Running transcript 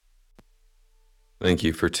Thank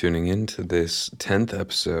you for tuning in to this 10th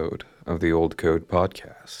episode of the Old Code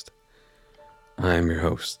Podcast. I am your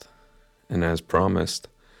host, and as promised,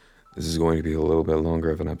 this is going to be a little bit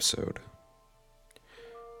longer of an episode.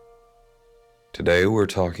 Today we're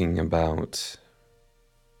talking about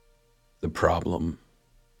the problem.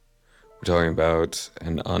 We're talking about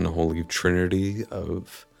an unholy trinity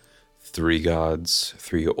of three gods,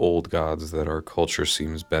 three old gods that our culture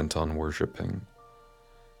seems bent on worshiping.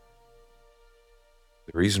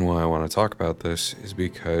 The reason why I want to talk about this is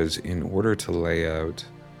because in order to lay out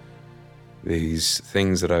these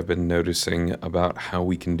things that I've been noticing about how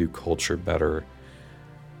we can do culture better,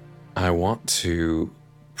 I want to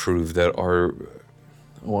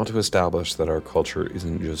establish that our culture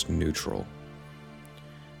isn't just neutral.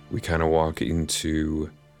 We kind of walk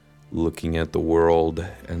into looking at the world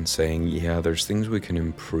and saying, yeah, there's things we can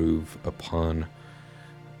improve upon,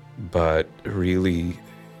 but really,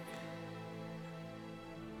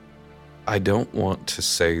 I don't want to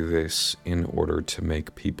say this in order to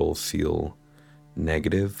make people feel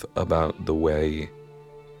negative about the way.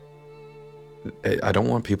 I don't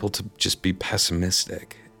want people to just be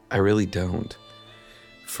pessimistic. I really don't.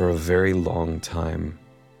 For a very long time,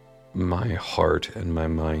 my heart and my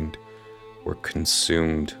mind were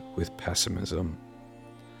consumed with pessimism.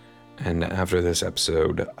 And after this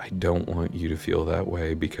episode, I don't want you to feel that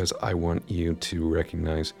way, because I want you to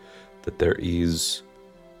recognize that there is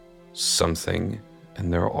something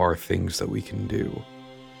and there are things that we can do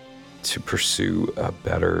to pursue a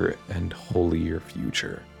better and holier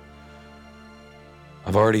future.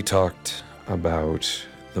 I've already talked about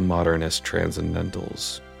the modernist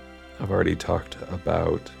transcendentals. I've already talked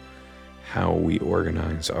about how we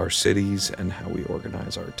organize our cities and how we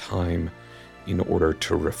organize our time in order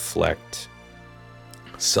to reflect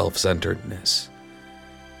self-centeredness.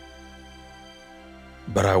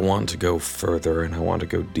 But I want to go further, and I want to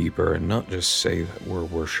go deeper, and not just say that we're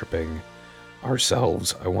worshiping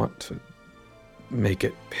ourselves. I want to make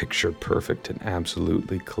it picture perfect and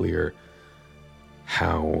absolutely clear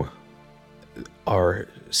how our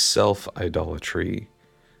self-idolatry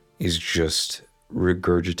is just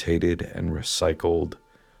regurgitated and recycled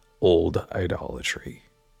old idolatry.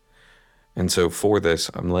 And so for this,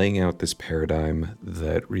 I'm laying out this paradigm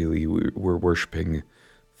that really we're worshiping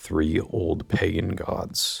three old pagan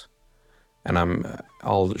gods. And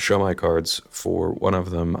I'll show my cards. For one of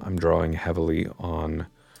them, I'm drawing heavily on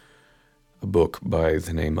a book by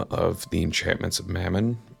the name of The Enchantments of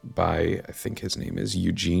Mammon by, I think his name is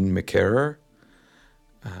Eugene McCarrer.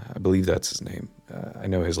 I believe that's his name. I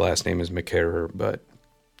know his last name is McCarrer, but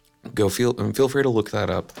feel free to look that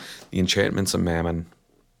up. The Enchantments of Mammon.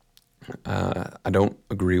 I don't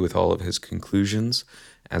agree with all of his conclusions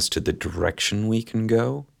as to the direction we can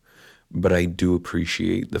go, but I do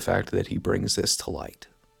appreciate the fact that he brings this to light.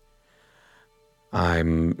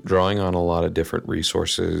 I'm drawing on a lot of different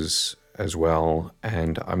resources as well,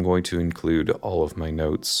 and I'm going to include all of my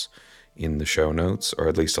notes in the show notes, or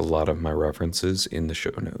at least a lot of my references in the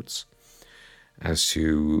show notes, as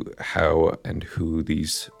to how and who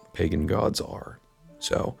these pagan gods are.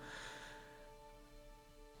 So,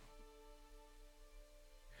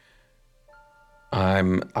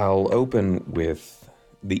 I'll open with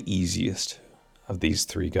the easiest of these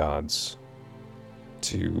three gods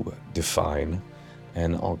to define,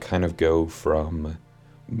 and I'll kind of go from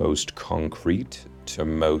most concrete to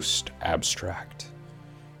most abstract.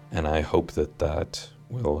 And I hope that that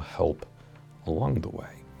will help along the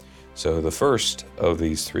way. So the first of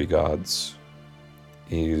these three gods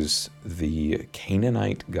is the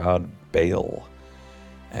Canaanite god Baal.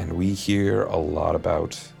 And we hear a lot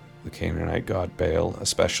about the Canaanite god Baal,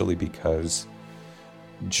 especially because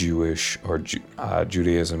Judaism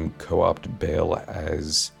co-opted Baal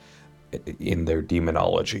as in their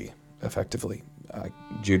demonology, effectively.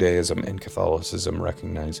 Judaism and Catholicism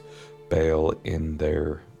recognize Baal in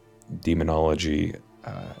their demonology,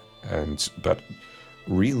 but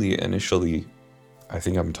really initially, I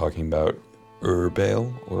think I'm talking about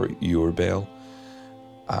Ur-Baal or Ur-Baal,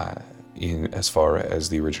 in as far as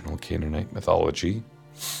the original Canaanite mythology.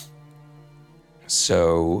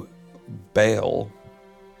 So Baal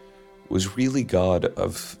was really god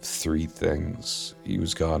of three things. He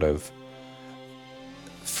was god of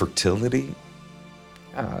fertility,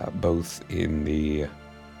 both in the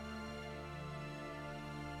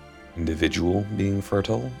individual being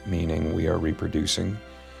fertile, meaning we are reproducing.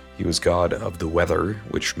 He was god of the weather,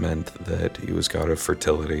 which meant that he was god of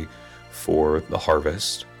fertility for the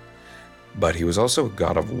harvest. But he was also a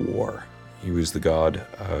god of war. He was the god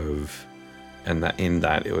of, and that in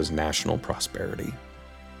that it was national prosperity.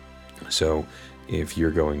 So if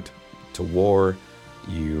you're going to war,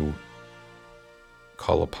 you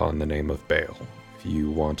call upon the name of Baal. If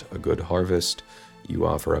you want a good harvest, you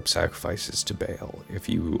offer up sacrifices to Baal. If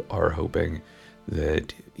you are hoping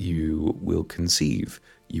that you will conceive,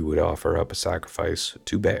 you would offer up a sacrifice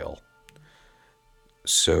to Baal.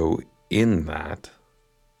 So in that,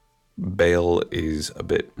 Baal is a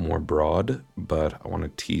bit more broad, but I want to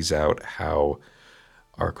tease out how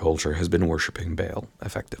our culture has been worshiping Baal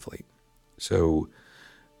effectively. So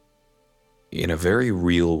in a very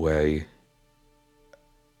real way,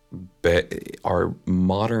 our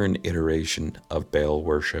modern iteration of Baal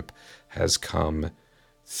worship has come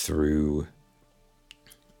through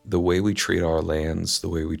the way we treat our lands, the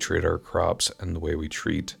way we treat our crops, and the way we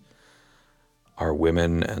treat our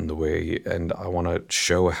women, and I want to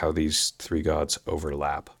show how these three gods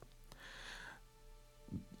overlap.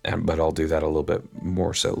 But I'll do that a little bit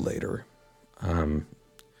more so later.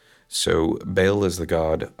 So Baal is the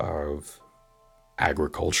god of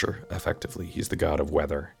agriculture, effectively. He's the god of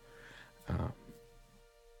weather.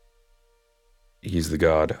 He's the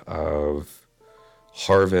god of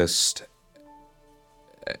harvest.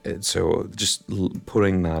 And so just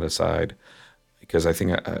putting that aside, because I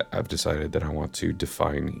think I've decided that I want to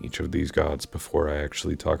define each of these gods before I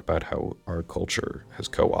actually talk about how our culture has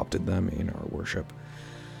co-opted them in our worship.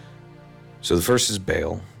 So the first is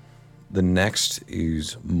Baal. The next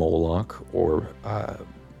is Moloch, or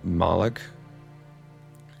Moloch.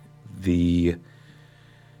 The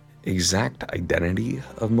exact identity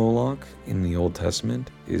of Moloch in the Old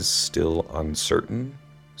Testament is still uncertain.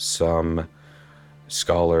 Some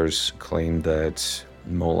scholars claim that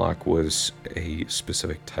Moloch was a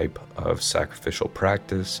specific type of sacrificial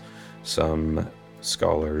practice. Some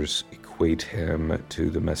scholars equate him to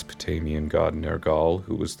the Mesopotamian god Nergal,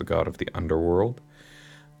 who was the god of the underworld.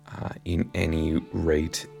 In any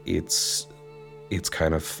rate, it's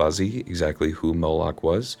kind of fuzzy exactly who Moloch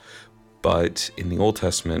was. But in the Old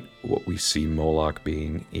Testament, what we see Moloch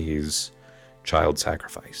being is child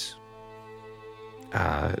sacrifice.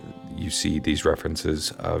 You see these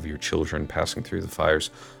references of your children passing through the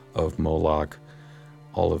fires of Moloch,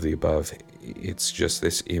 all of the above. It's just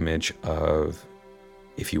this image of,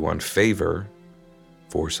 if you want favor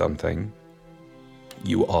for something,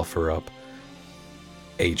 you offer up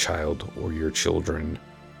a child or your children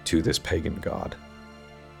to this pagan god.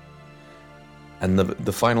 And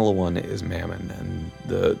the final one is Mammon,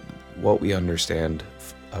 and what we understand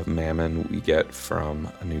of Mammon we get from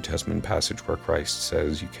a New Testament passage where Christ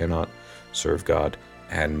says you cannot serve God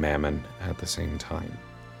and Mammon at the same time.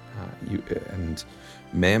 And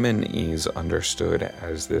Mammon is understood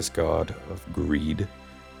as this god of greed.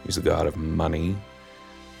 He's the god of money.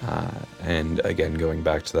 And again, going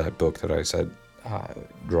back to that book that I said,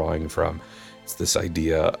 drawing from, it's this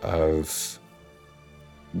idea of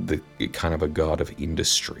the kind of a god of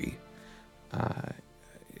industry.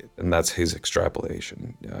 And that's his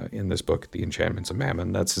extrapolation in this book, The Enchantments of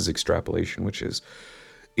Mammon. That's his extrapolation, which is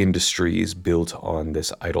industry is built on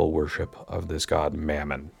this idol worship of this god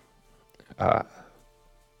Mammon.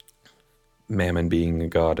 Mammon being a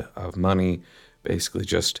god of money, basically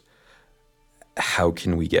just how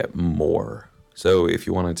can we get more? So if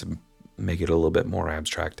you wanted to make it a little bit more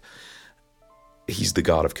abstract, he's the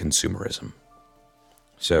god of consumerism.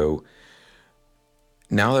 So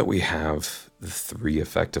now that we have the three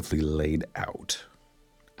effectively laid out,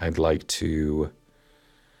 I'd like to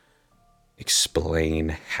explain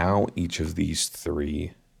how each of these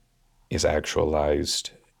three is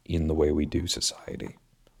actualized in the way we do society.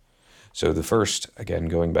 So the first, again,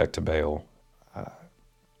 going back to Baal,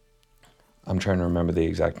 I'm trying to remember the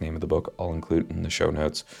exact name of the book. I'll include it in the show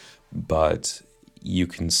notes. But you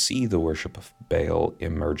can see the worship of Baal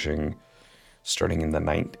emerging starting in the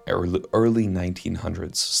early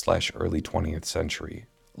 1900s / early 20th century,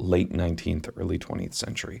 late 19th, early 20th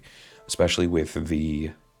century, especially with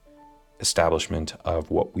the establishment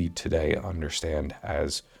of what we today understand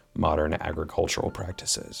as modern agricultural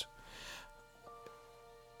practices.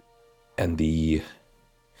 And the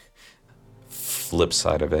flip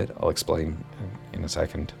side of it, I'll explain in a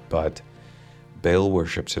second, but Baal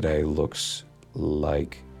worship today looks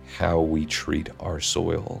like how we treat our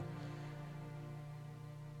soil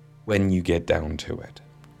when you get down to it.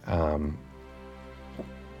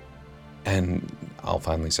 And I'll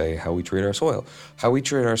finally say how we treat our soil. How we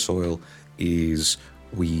treat our soil is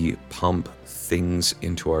we pump things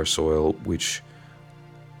into our soil which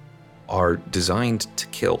are designed to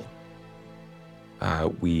kill.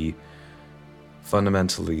 We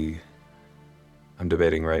fundamentally, I'm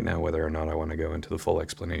debating right now whether or not I want to go into the full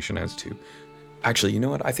explanation as to, actually, you know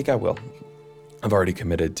what? I think I will. I've already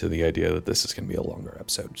committed to the idea that this is going to be a longer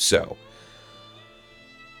episode. So,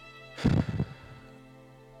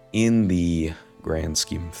 in the grand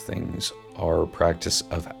scheme of things, our practice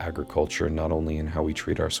of agriculture, not only in how we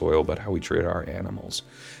treat our soil, but how we treat our animals,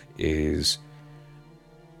 is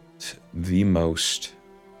the most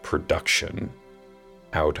production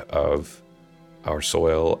out of our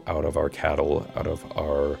soil, out of our cattle, out of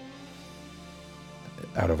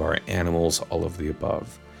our animals, all of the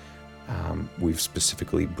above. We've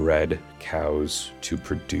specifically bred cows to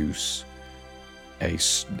produce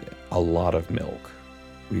a lot of milk.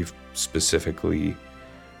 We've specifically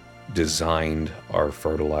designed our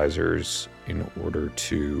fertilizers in order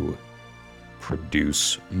to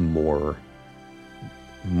produce more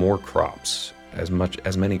crops, as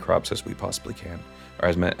many crops as we possibly can, or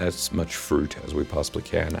as much fruit as we possibly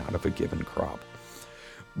can out of a given crop.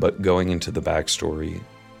 But going into the backstory,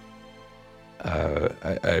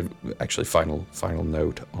 I actually final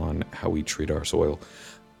note on how we treat our soil.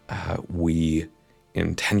 We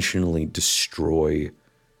intentionally destroy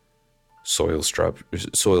soil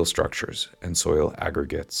structures and soil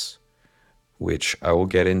aggregates, which I will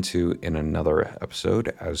get into in another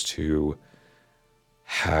episode as to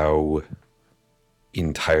how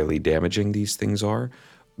entirely damaging these things are.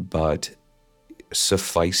 But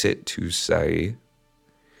suffice it to say,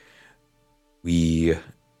 we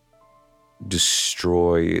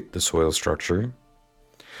destroy the soil structure,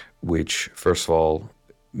 which first of all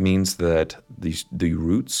means that the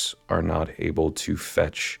roots are not able to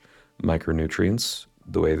fetch micronutrients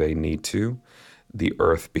the way they need to. The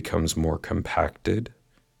earth becomes more compacted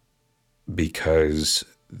because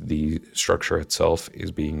the structure itself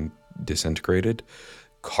is being disintegrated.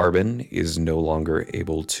 Carbon is no longer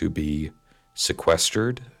able to be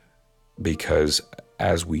sequestered because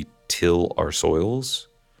as we till our soils,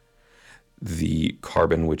 the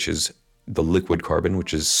carbon, which is the liquid carbon,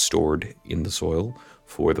 which is stored in the soil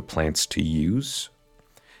for the plants to use,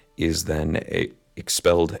 is then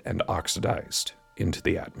expelled and oxidized into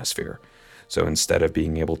the atmosphere. So instead of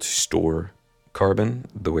being able to store carbon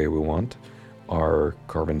the way we want, our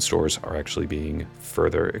carbon stores are actually being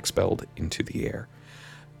further expelled into the air.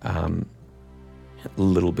 A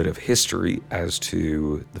little bit of history as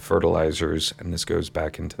to the fertilizers, and this goes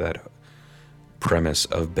back into that premise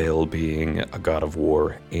of Baal being a god of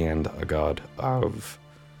war and a god of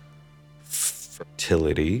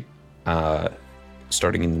fertility.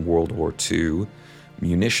 Starting in World War II,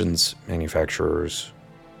 munitions manufacturers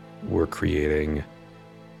were creating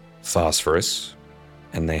phosphorus,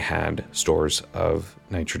 and they had stores of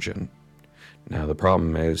nitrogen. Now, the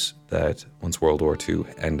problem is that once World War II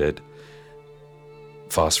ended,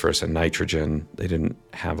 phosphorus and nitrogen, they didn't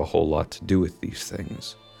have a whole lot to do with these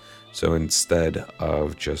things. So instead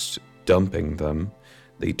of just dumping them,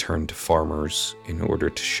 they turned to farmers in order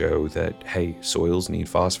to show that, hey, soils need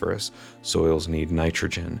phosphorus, soils need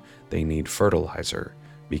nitrogen, they need fertilizer,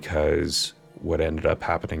 because what ended up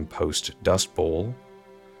happening post-Dust Bowl,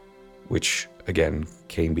 which again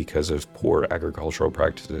came because of poor agricultural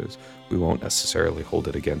practices, we won't necessarily hold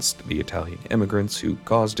it against the Italian immigrants who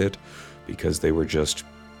caused it, because they were just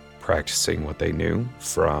practicing what they knew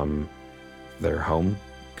from their home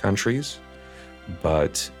countries,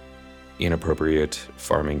 but inappropriate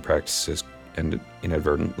farming practices and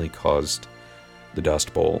inadvertently caused the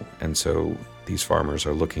Dust Bowl. And so these farmers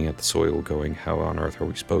are looking at the soil going, how on earth are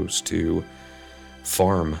we supposed to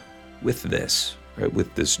farm with this, right,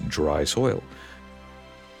 with this dry soil?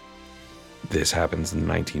 This happens in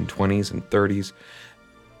the 1920s and 30s.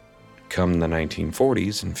 Come the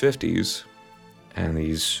 1940s and 50s, and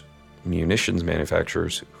these munitions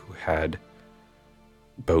manufacturers who had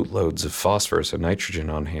boatloads of phosphorus and nitrogen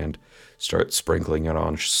on hand start sprinkling it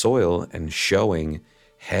on soil and showing,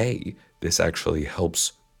 hey, this actually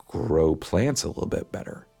helps grow plants a little bit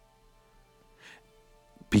better.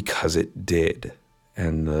 Because it did.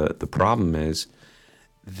 And the problem is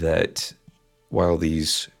that while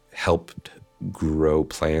these helped grow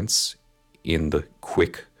plants in the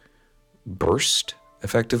quick burst,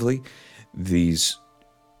 effectively, these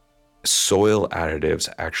soil additives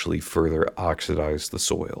actually further oxidize the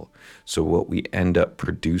soil. So what we end up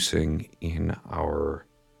producing in our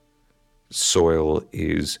soil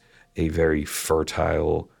is a very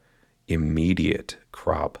fertile, immediate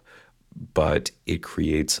crop, but it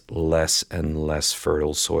creates less and less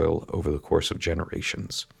fertile soil over the course of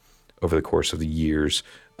generations, over the course of the years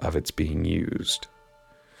of its being used.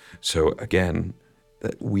 So again,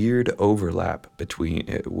 that weird overlap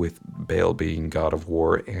between with Baal being god of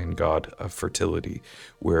war and god of fertility,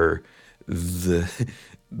 where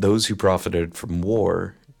those who profited from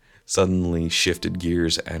war suddenly shifted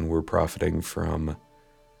gears and were profiting from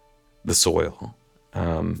the soil.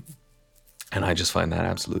 And I just find that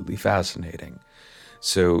absolutely fascinating.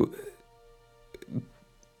 So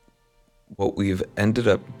what we've ended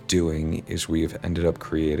up doing is we've ended up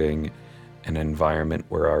creating an environment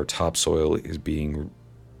where our topsoil is being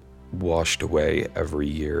washed away every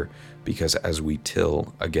year, because as we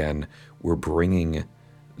till, again, we're bringing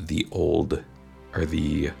the old, or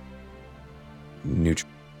the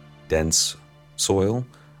dense soil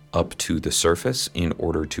up to the surface in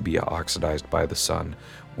order to be oxidized by the sun.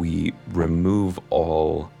 We remove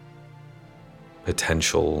all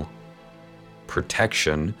potential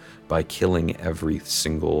protection by killing every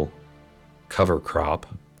single cover crop,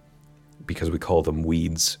 because we call them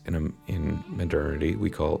weeds in modernity. We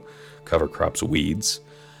call cover crops weeds.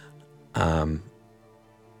 And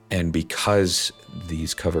because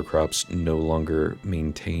these cover crops no longer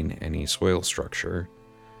maintain any soil structure,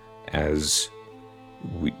 as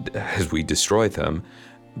we destroy them,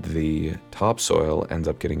 the topsoil ends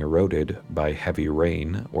up getting eroded by heavy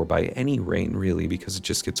rain, or by any rain really, because it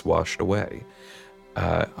just gets washed away.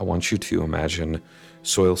 I want you to imagine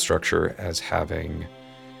soil structure as having,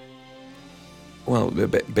 well,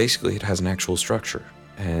 basically it has an actual structure,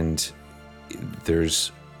 and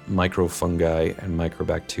there's microfungi and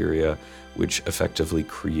microbacteria which effectively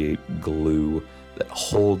create glue that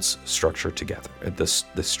holds structure together, this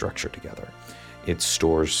structure together. It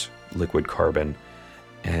stores liquid carbon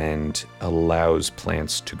and allows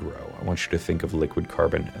plants to grow. I want you to think of liquid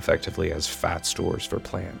carbon effectively as fat stores for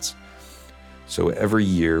plants. So every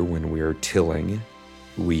year when we are tilling,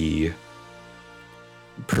 we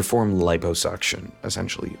perform liposuction,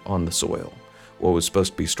 essentially, on the soil. What was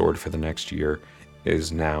supposed to be stored for the next year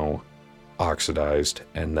is now oxidized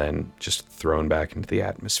and then just thrown back into the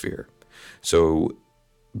atmosphere. So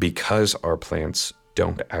because our plants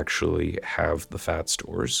don't actually have the fat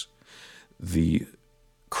stores, the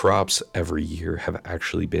crops every year have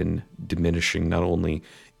actually been diminishing, not only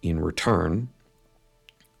in return,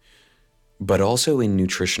 but also in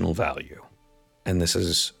nutritional value. And this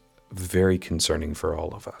is very concerning for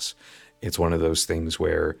all of us. It's one of those things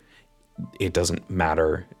where it doesn't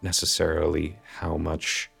matter necessarily how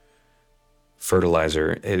much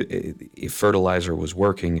fertilizer. If fertilizer was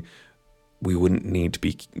working, we wouldn't need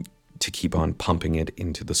to keep on pumping it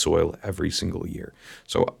into the soil every single year.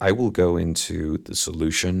 So I will go into the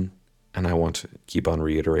solution, and I want to keep on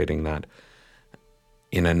reiterating that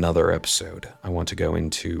in another episode. I want to go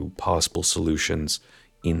into possible solutions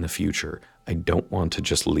in the future. I don't want to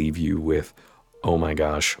just leave you with, oh my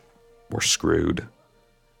gosh, we're screwed.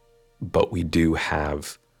 But we do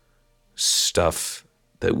have stuff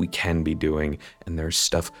that we can be doing, and there's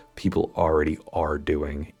stuff people already are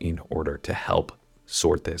doing in order to help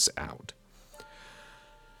sort this out.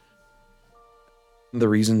 The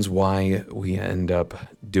reasons why we end up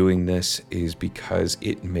doing this is because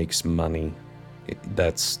it makes money.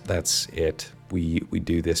 That's it. We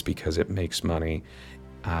do this because it makes money.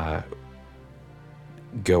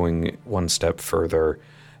 Going one step further,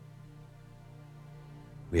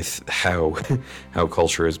 with how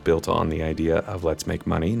culture is built on the idea of let's make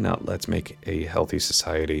money, not let's make a healthy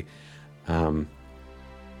society.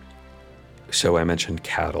 So I mentioned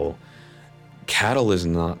cattle. Cattle is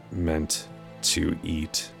not meant to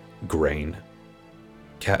eat grain.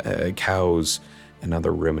 Cows and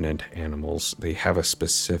other ruminant animals, they have a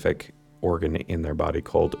specific organ in their body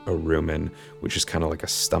called a rumen, which is kind of like a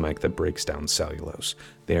stomach that breaks down cellulose.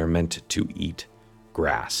 They are meant to eat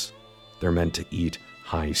grass. They're meant to eat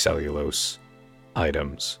high cellulose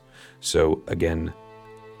items. So again,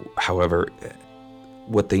 however,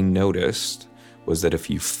 what they noticed was that if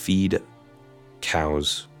you feed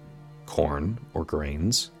cows corn or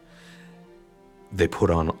grains, they put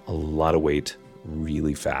on a lot of weight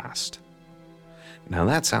really fast. Now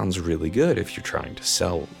that sounds really good if you're trying to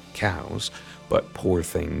sell cows, but poor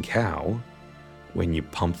thing cow, when you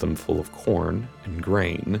pump them full of corn and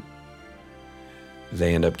grain,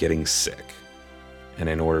 they end up getting sick. And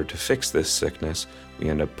in order to fix this sickness, we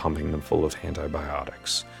end up pumping them full of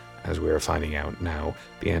antibiotics. As we are finding out now,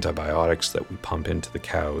 the antibiotics that we pump into the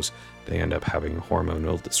cows, they end up having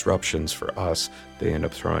hormonal disruptions for us. They end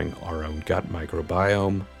up throwing our own gut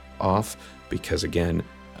microbiome off, because again,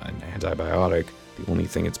 an antibiotic, the only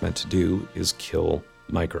thing it's meant to do is kill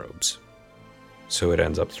microbes. So it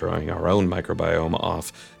ends up throwing our own microbiome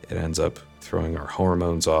off. It ends up throwing our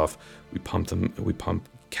hormones off. We pump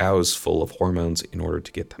cows full of hormones in order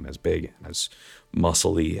to get them as big and as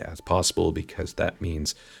muscly as possible, because that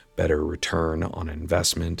means better return on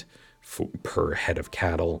investment per head of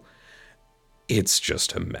cattle. It's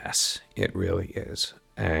just a mess. It really is.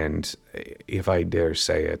 And if I dare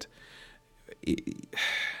say it,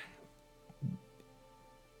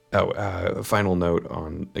 A final note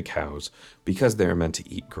on the cows. Because they're meant to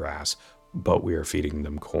eat grass, but we are feeding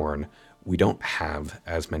them corn, we don't have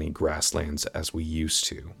as many grasslands as we used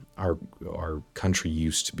to. Our country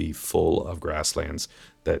used to be full of grasslands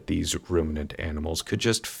that these ruminant animals could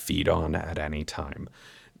just feed on at any time.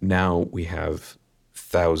 Now we have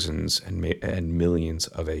thousands and millions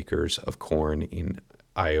of acres of corn in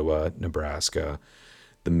Iowa, Nebraska,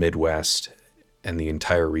 the Midwest, and the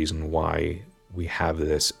entire reason why we have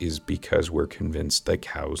this is because we're convinced that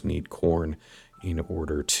cows need corn in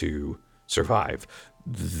order to survive.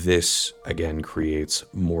 This, again, creates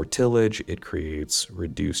more tillage. It creates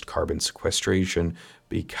reduced carbon sequestration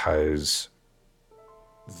because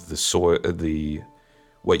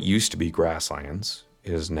what used to be grasslands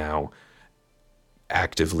is now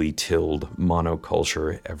actively tilled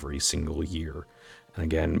monoculture every single year. And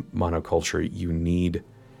again, monoculture,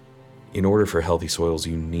 in order for healthy soils,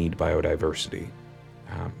 you need biodiversity.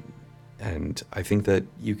 And I think that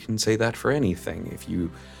you can say that for anything. If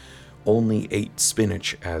you only ate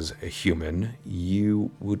spinach as a human, you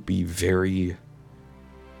would be very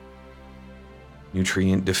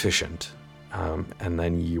nutrient deficient. And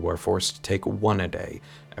then you are forced to take one a day,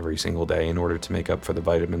 every single day, in order to make up for the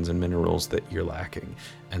vitamins and minerals that you're lacking.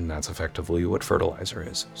 And that's effectively what fertilizer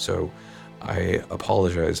is. So I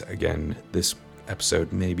apologize again. This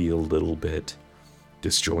episode may be a little bit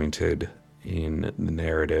disjointed in the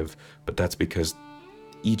narrative, but that's because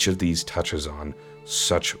each of these touches on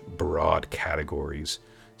such broad categories.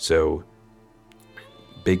 So,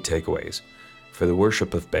 big takeaways. For the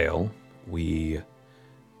worship of Baal, we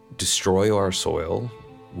destroy our soil,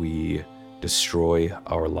 we destroy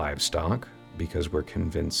our livestock because we're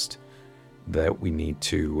convinced that we need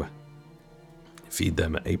to feed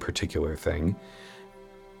them a particular thing.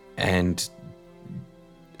 And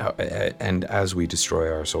as we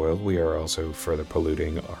destroy our soil, we are also further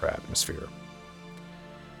polluting our atmosphere.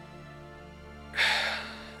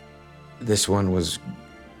 This one was,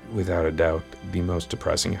 without a doubt, the most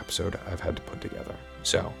depressing episode I've had to put together.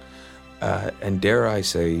 So, and dare I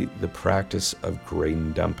say, the practice of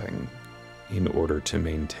grain dumping in order to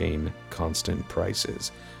maintain constant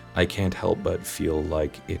prices. I can't help but feel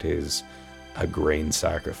like it is a grain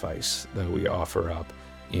sacrifice that we offer up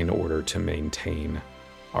in order to maintain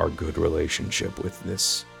our good relationship with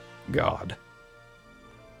this God.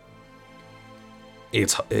 And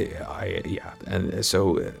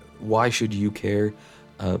so why should you care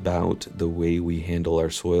about the way we handle our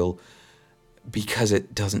soil? Because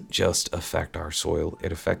it doesn't just affect our soil,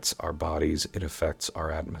 it affects our bodies, it affects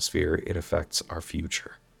our atmosphere, it affects our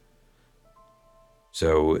future.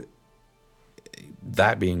 So,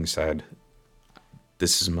 that being said,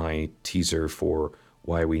 this is my teaser for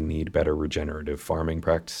why we need better regenerative farming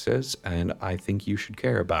practices, and I think you should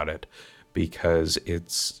care about it, because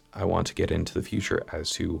I want to get into the future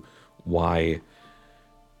as to why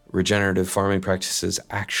regenerative farming practices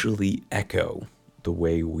actually echo the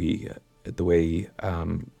way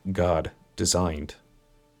God designed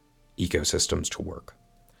ecosystems to work.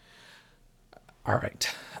 All right,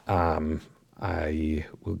 I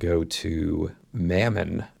will go to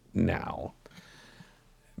Mammon now,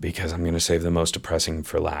 because I'm going to save the most depressing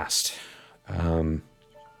for last.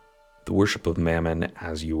 The worship of Mammon,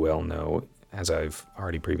 as you well know, as I've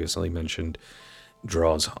already previously mentioned,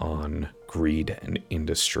 draws on greed and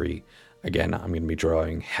industry. Again, I'm going to be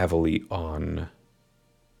drawing heavily on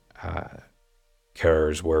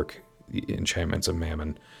Kerr's work, The Enchantments of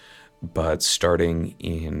Mammon, but starting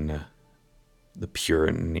in the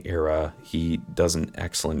Puritan era, he does an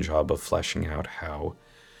excellent job of fleshing out how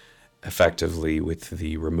effectively, with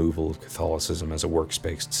the removal of Catholicism as a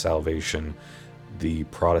works-based salvation, the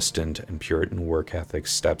Protestant and Puritan work ethic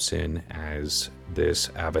steps in as this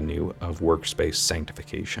avenue of works-based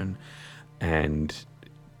sanctification. And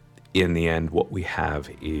in the end, what we have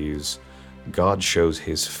is God shows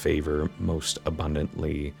his favor most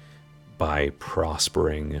abundantly by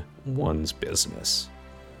prospering one's business.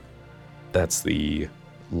 That's the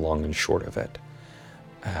long and short of it.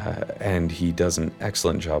 And he does an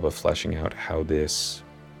excellent job of fleshing out how this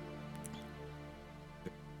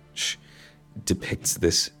depicts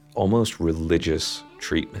this almost religious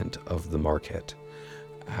treatment of the market.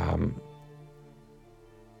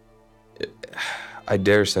 I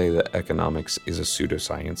dare say that economics is a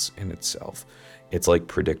pseudoscience in itself. It's like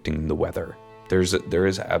predicting the weather. There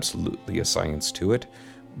is absolutely a science to it,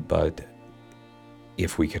 but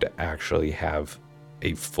if we could actually have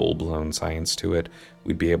a full-blown science to it,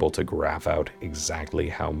 we'd be able to graph out exactly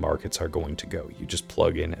how markets are going to go. You just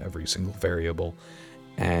plug in every single variable,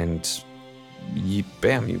 and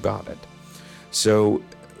bam, you got it. So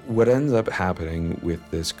what ends up happening with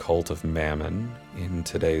this cult of mammon in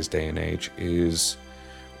today's day and age is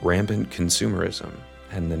rampant consumerism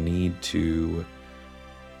and the need to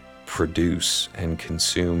produce and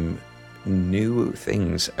consume new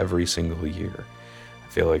things every single year. I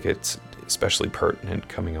feel like it's especially pertinent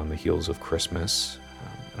coming on the heels of Christmas,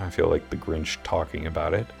 and I feel like the Grinch talking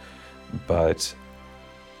about it. But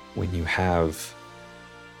when you have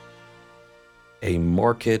a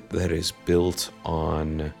market that is built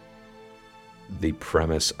on the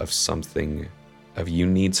premise of you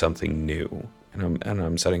need something new, and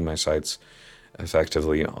I'm setting my sights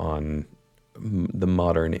effectively on the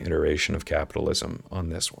modern iteration of capitalism on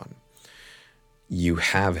this one. You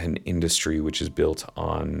have an industry which is built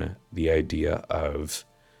on the idea of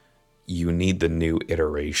you need the new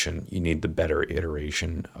iteration, you need the better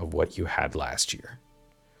iteration of what you had last year.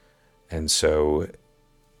 And so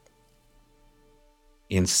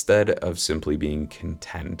instead of simply being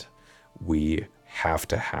content, we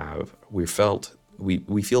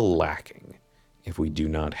feel lacking if we do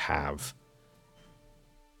not have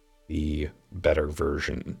the better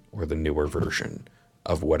version or the newer version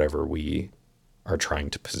of whatever we are trying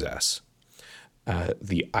to possess.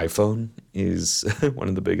 The iPhone is one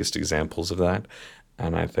of the biggest examples of that,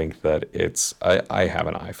 and I think that I have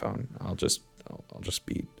an iPhone. I'll just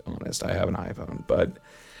be honest. I have an iPhone, but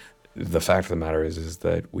the fact of the matter is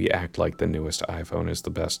that we act like the newest iPhone is the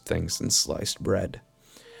best thing since sliced bread.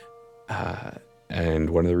 And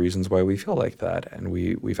one of the reasons why we feel like that, and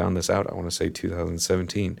we found this out, I want to say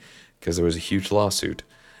 2017, because there was a huge lawsuit.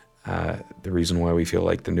 The reason why we feel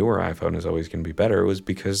like the newer iPhone is always going to be better was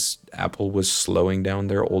because Apple was slowing down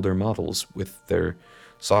their older models with their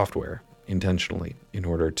software intentionally in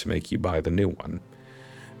order to make you buy the new one.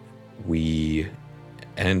 We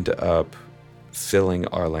end up filling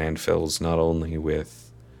our landfills not only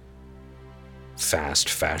with fast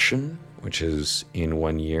fashion, which is in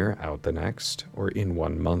 1 year out the next, or in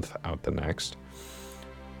 1 month out the next,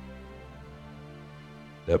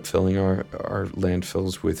 up filling our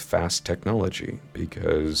landfills with fast technology,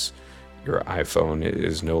 because your iPhone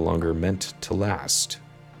is no longer meant to last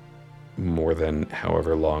more than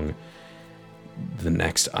however long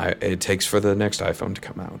it takes for the next iPhone to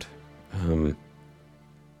come out.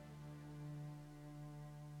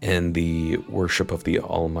 And the worship of the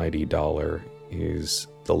almighty dollar is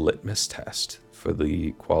the litmus test for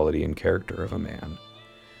the quality and character of a man.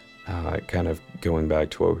 Kind of going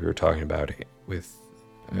back to what we were talking about with,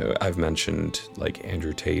 I've mentioned like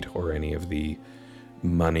Andrew Tate or any of the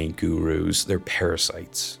money gurus. They're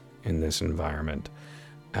parasites in this environment.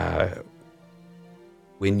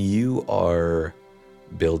 When you are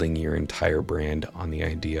building your entire brand on the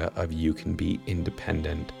idea of you can be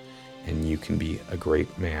independent and you can be a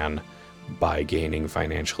great man by gaining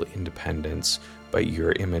financial independence, but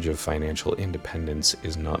your image of financial independence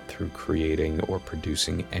is not through creating or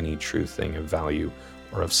producing any true thing of value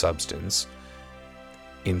or of substance.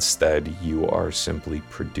 Instead, you are simply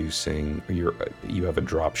producing, you have a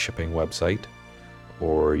drop shipping website,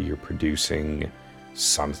 or you're producing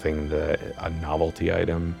something a novelty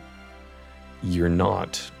item. You're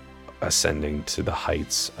not ascending to the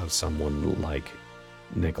heights of someone like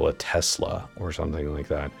Nikola Tesla or something like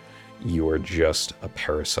that. You are just a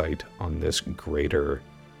parasite on this greater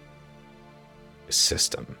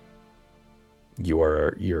system. You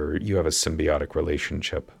have a symbiotic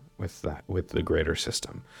relationship with the greater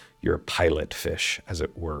system. You're a pilot fish, as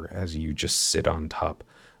it were, as you just sit on top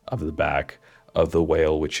of the back of the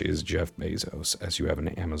whale, which is Jeff Bezos, as you have an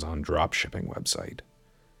Amazon dropshipping website.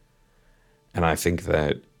 And I think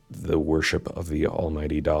that the worship of the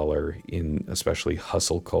almighty dollar in especially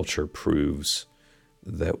hustle culture proves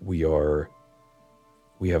that we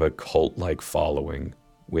have a cult-like following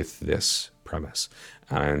with this premise.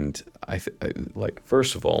 And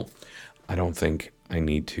first of all, I don't think I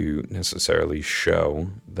need to necessarily show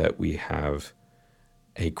that we have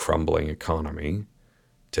a crumbling economy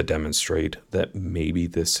to demonstrate that maybe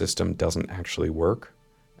this system doesn't actually work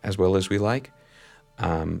as well as we like.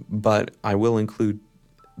 But I will include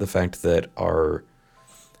the fact that our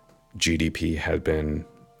GDP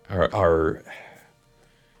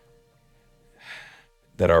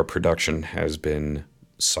that our production has been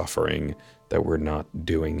suffering, that we're not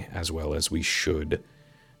doing as well as we should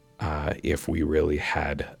if we really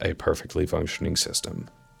had a perfectly functioning system.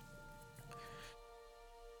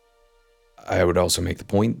 I would also make the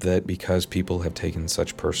point that because people have taken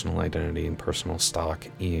such personal identity and personal stock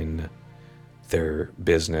in their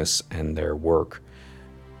business and their work,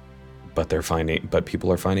 but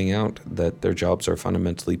people are finding out that their jobs are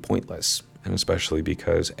fundamentally pointless, and especially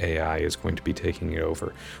because AI is going to be taking it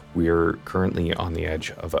over. We're currently on the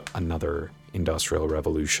edge of another industrial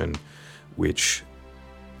revolution, which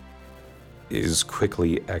is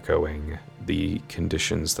quickly echoing the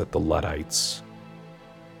conditions that the Luddites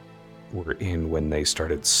were in when they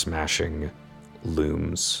started smashing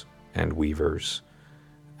looms and weavers,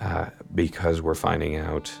 because we're finding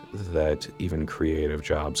out that even creative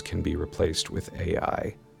jobs can be replaced with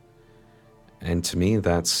AI. And to me,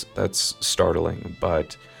 that's startling,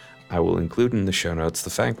 but I will include in the show notes the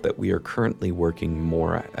fact that we are currently working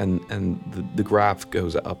more, and the graph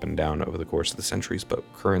goes up and down over the course of the centuries, but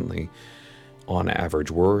currently, on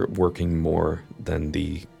average, we're working more than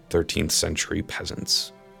the 13th century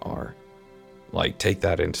peasants are. Like, take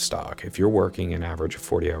that into stock. If you're working an average of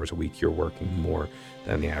 40 hours a week, you're working more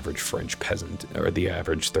than the average French peasant, or the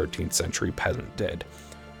average 13th century peasant did.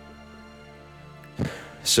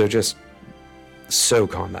 So just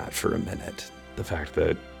soak on that for a minute. The fact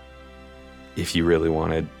that if you really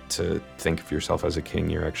wanted to think of yourself as a king,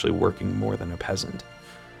 you're actually working more than a peasant.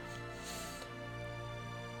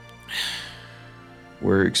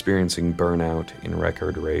 We're experiencing burnout in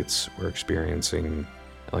record rates. We're experiencing,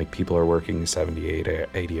 like, people are working 78,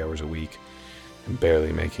 80 hours a week and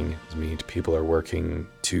barely making ends meet. People are working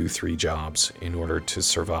 2-3 jobs in order to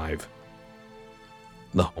survive.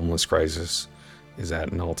 The homeless crisis is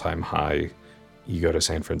at an all-time high. You go to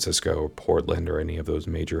San Francisco or Portland or any of those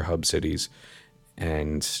major hub cities,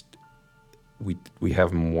 and we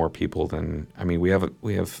have more people than, I mean, we have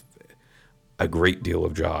a great deal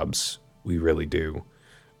of jobs. We really do.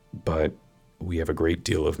 But we have a great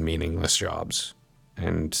deal of meaningless jobs,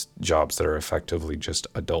 and jobs that are effectively just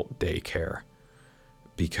adult daycare.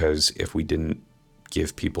 Because if we didn't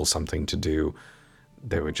give people something to do,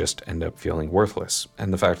 they would just end up feeling worthless.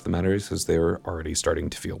 And the fact of the matter is they're already starting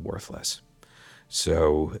to feel worthless.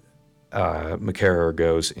 So McCarrer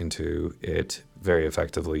goes into it very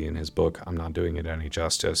effectively in his book. I'm not doing it any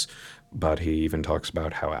justice, but he even talks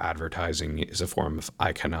about how advertising is a form of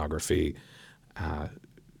iconography.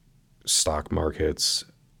 Stock markets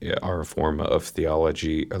are a form of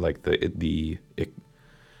theology, or like the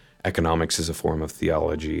economics is a form of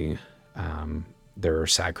theology. There are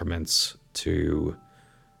sacraments to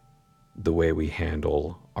the way we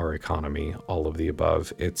handle our economy, all of the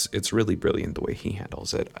above. It's really brilliant the way he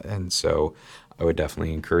handles it. And so I would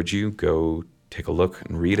definitely encourage you, go take a look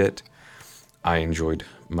and read it. I enjoyed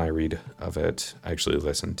my read of it. I actually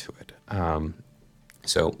listened to it.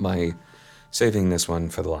 So my saving this one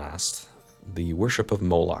for the last, the worship of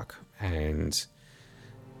Moloch. And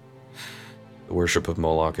the worship of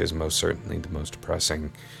Moloch is most certainly the most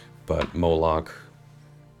depressing, but Moloch,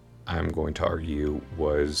 I'm going to argue,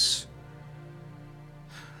 was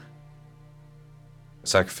a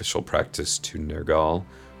sacrificial practice to Nergal,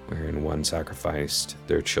 wherein one sacrificed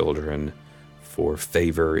their children for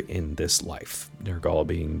favor in this life. Nergal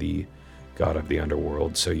being the god of the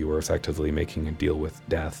underworld, so you were effectively making a deal with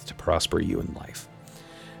death to prosper you in life.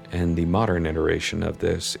 And the modern iteration of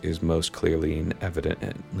this is most clearly and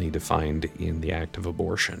evidently defined in the act of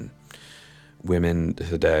abortion. Women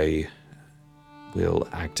today will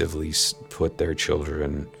actively put their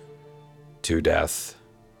children to death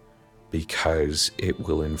because it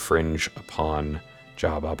will infringe upon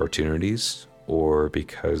job opportunities, or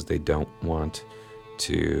because they don't want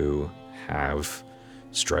to have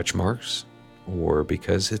stretch marks, or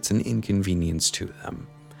because it's an inconvenience to them.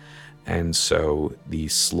 And so the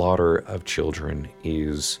slaughter of children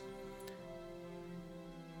is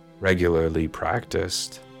regularly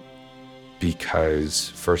practiced because,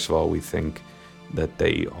 first of all, we think that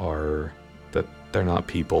they're not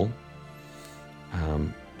people.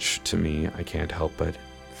 To me, I can't help but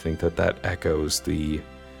think that echoes the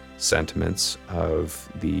sentiments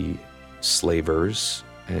of the slavers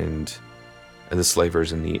and the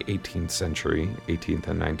slavers in the 18th and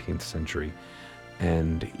 19th century,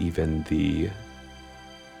 and even the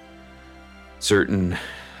certain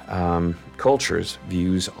cultures'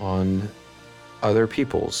 views on other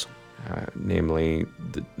peoples, namely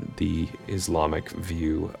the Islamic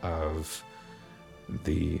view of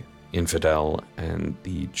the infidel and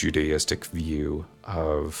the Judaistic view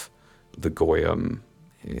of the Goyim.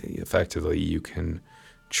 Effectively, you can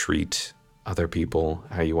treat other people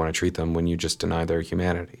how you want to treat them when you just deny their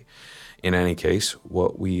humanity. In any case,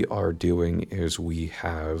 what we are doing is we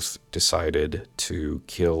have decided to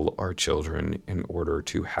kill our children in order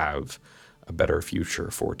to have a better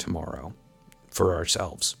future for tomorrow, for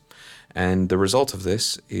ourselves. And the result of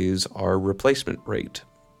this is our replacement rate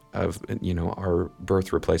our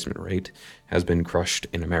birth replacement rate has been crushed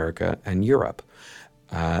in America and Europe.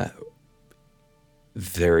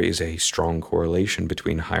 there is a strong correlation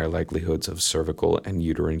between higher likelihoods of cervical and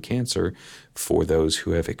uterine cancer for those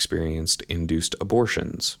who have experienced induced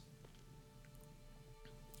abortions.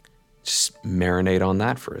 Just marinate on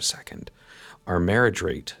that for a second. Our marriage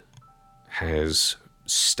rate has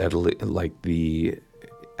steadily, like the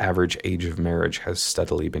average age of marriage has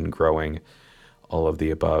steadily been growing, all of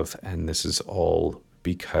the above, and this is all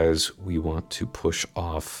because we want to push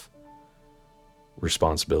off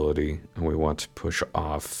responsibility and we want to push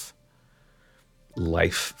off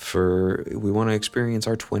life we want to experience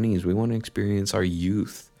our 20s, we want to experience our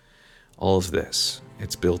youth. All of this,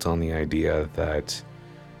 it's built on the idea that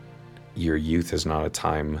your youth is not a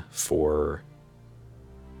time for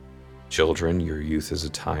children, your youth is a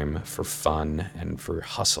time for fun and for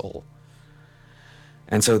hustle.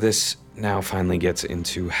 And so this now finally gets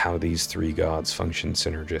into how these three gods function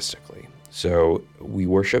synergistically. So we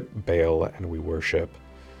worship Baal and we worship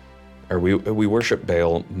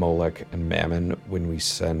Baal, Molech, and Mammon when we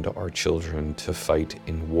send our children to fight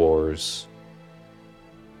in wars,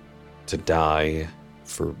 to die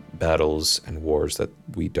for battles and wars that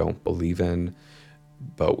we don't believe in,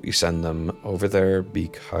 but we send them over there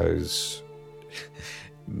because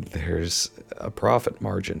there's a profit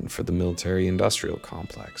margin for the military-industrial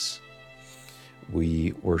complex.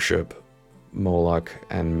 We worship Moloch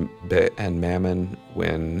and Mammon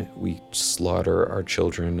when we slaughter our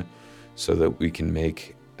children so that we can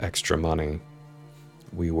make extra money.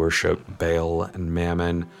 We worship Baal and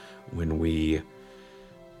Mammon when we,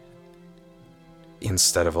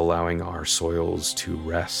 instead of allowing our soils to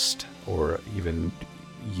rest or even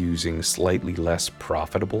using slightly less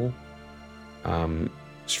profitable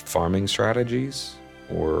farming strategies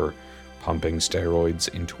or pumping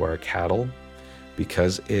steroids into our cattle,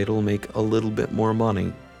 because it'll make a little bit more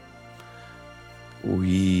money.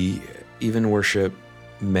 We even worship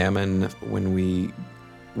Mammon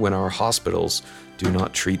when our hospitals do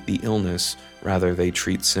not treat the illness, rather they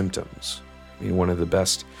treat symptoms. I mean, one of the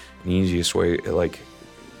best and easiest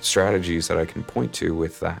strategies that I can point to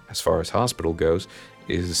with that as far as hospital goes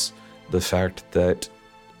is the fact that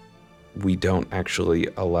we don't actually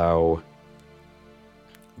allow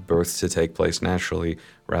birth to take place naturally.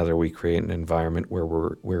 Rather, we create an environment where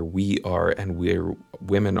we are and where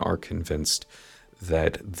women are convinced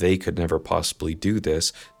that they could never possibly do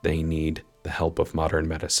this. They need the help of modern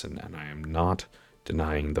medicine. And I am not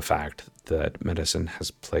denying the fact that medicine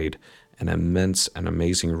has played an immense and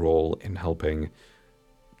amazing role in helping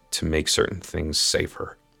to make certain things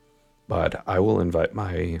safer. But I will invite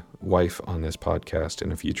my wife on this podcast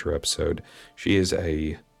in a future episode. She is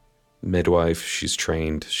a midwife. She's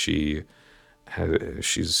trained. She's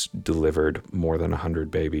delivered more than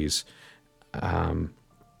 100 babies. And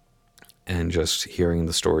just hearing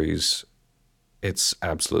the stories, it's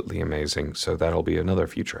absolutely amazing. So that'll be another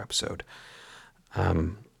future episode.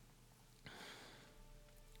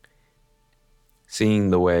 Seeing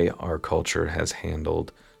the way our culture has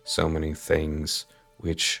handled so many things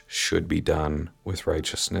which should be done with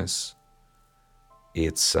righteousness,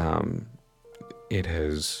 it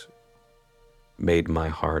has made my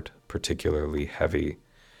heart particularly heavy.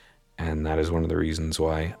 And that is one of the reasons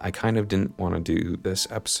why I kind of didn't want to do this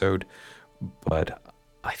episode, but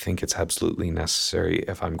I think it's absolutely necessary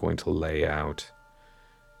if I'm going to lay out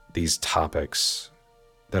these topics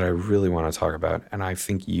that I really want to talk about, and I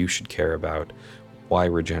think you should care about why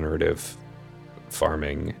regenerative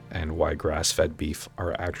farming and why grass-fed beef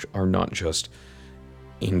are not just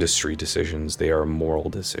industry decisions, they are moral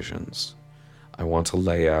decisions. I want to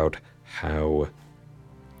lay out how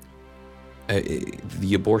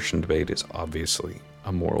the abortion debate is obviously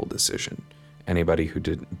a moral decision. Anybody who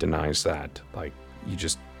denies that, you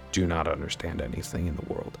just do not understand anything in the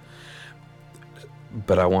world.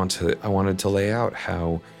 But I wanted to lay out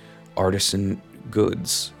how artisan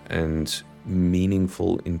goods and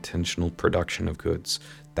meaningful intentional production of goods,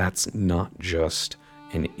 that's not just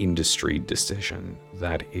an industry decision.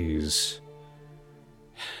 That is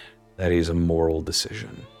a moral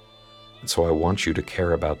decision. And so I want you to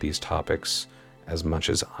care about these topics as much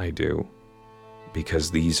as I do,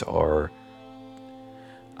 because these are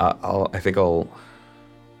I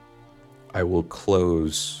will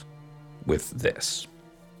close with this.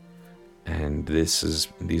 And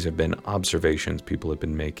these have been observations people have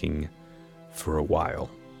been making for a while,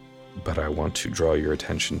 but I want to draw your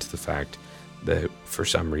attention to the fact that for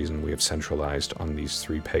some reason we have centralized on these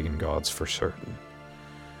three pagan gods for certain.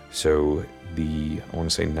 So I want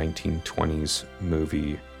to say 1920s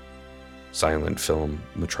movie, silent film,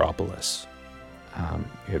 Metropolis.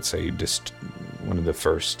 It's one of the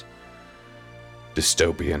first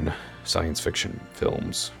dystopian science fiction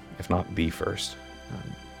films, if not the first.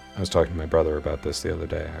 I was talking to my brother about this the other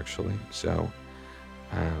day, actually. So,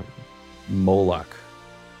 Moloch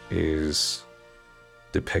is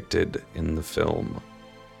depicted in the film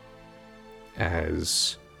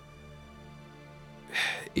as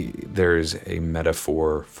there's a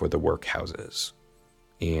metaphor for the workhouses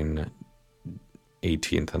in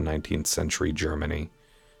 18th and 19th century Germany.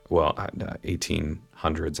 Well,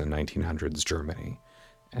 1800s and 1900s Germany.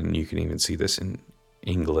 And you can even see this in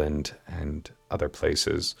England and other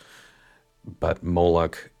places. But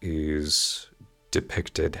Moloch is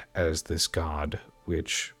depicted as this god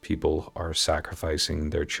which people are sacrificing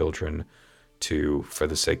their children to for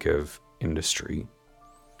the sake of industry.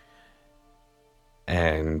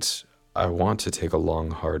 And I want to take a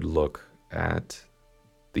long, hard look at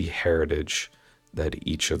the heritage that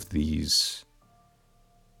each of these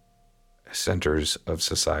centers of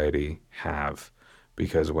society have.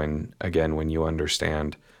 Because when you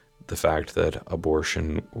understand the fact that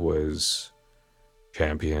abortion was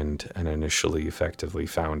championed and initially effectively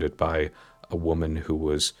founded by a woman who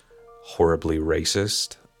was horribly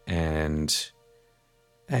racist and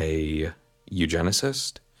a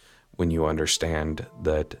eugenicist, when you understand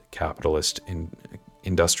that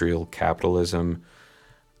industrial capitalism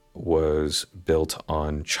was built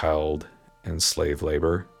on child and slave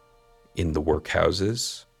labor in the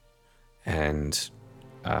workhouses and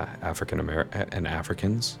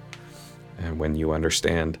Africans, and when you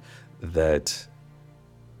understand that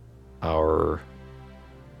our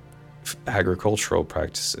agricultural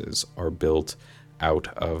practices are built out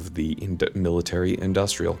of the military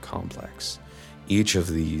industrial complex, each of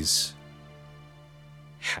these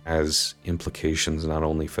has implications not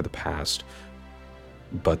only for the past,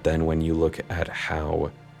 but then when you look at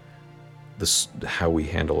how we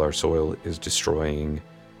handle our soil is destroying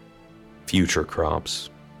future crops,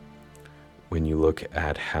 when you look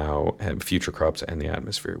at how future crops and the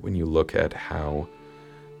atmosphere, when you look at how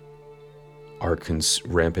our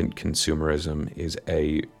rampant consumerism is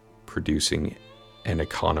producing an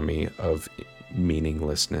economy of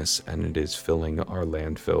meaninglessness, and it is filling our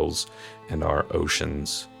landfills and our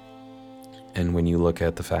oceans. And when you look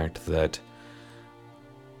at the fact that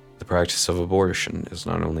the practice of abortion is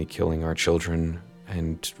not only killing our children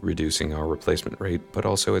and reducing our replacement rate, but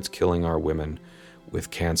also it's killing our women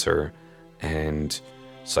with cancer and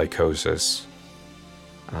psychosis.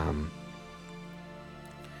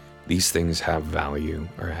 These things have value,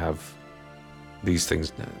 these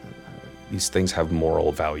things have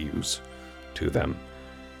moral values to them.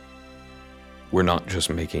 We're not just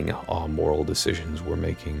making moral decisions, we're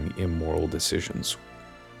making immoral decisions.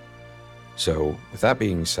 So, with that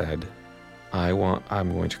being said,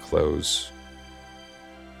 I'm going to close.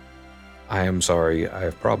 I am sorry I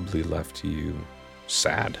have probably left you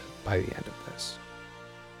sad by the end of this.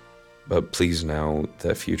 But please know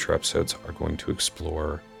that future episodes are going to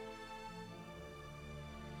explore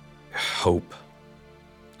hope.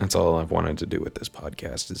 That's all I've wanted to do with this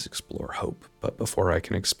podcast, is explore hope. But before I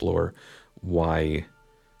can explore why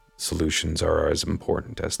solutions are as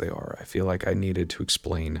important as they are, I feel like I needed to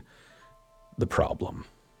explain the problem.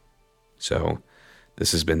 So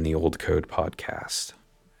this has been the Old Code Podcast,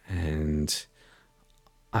 and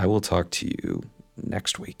I will talk to you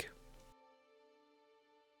next week.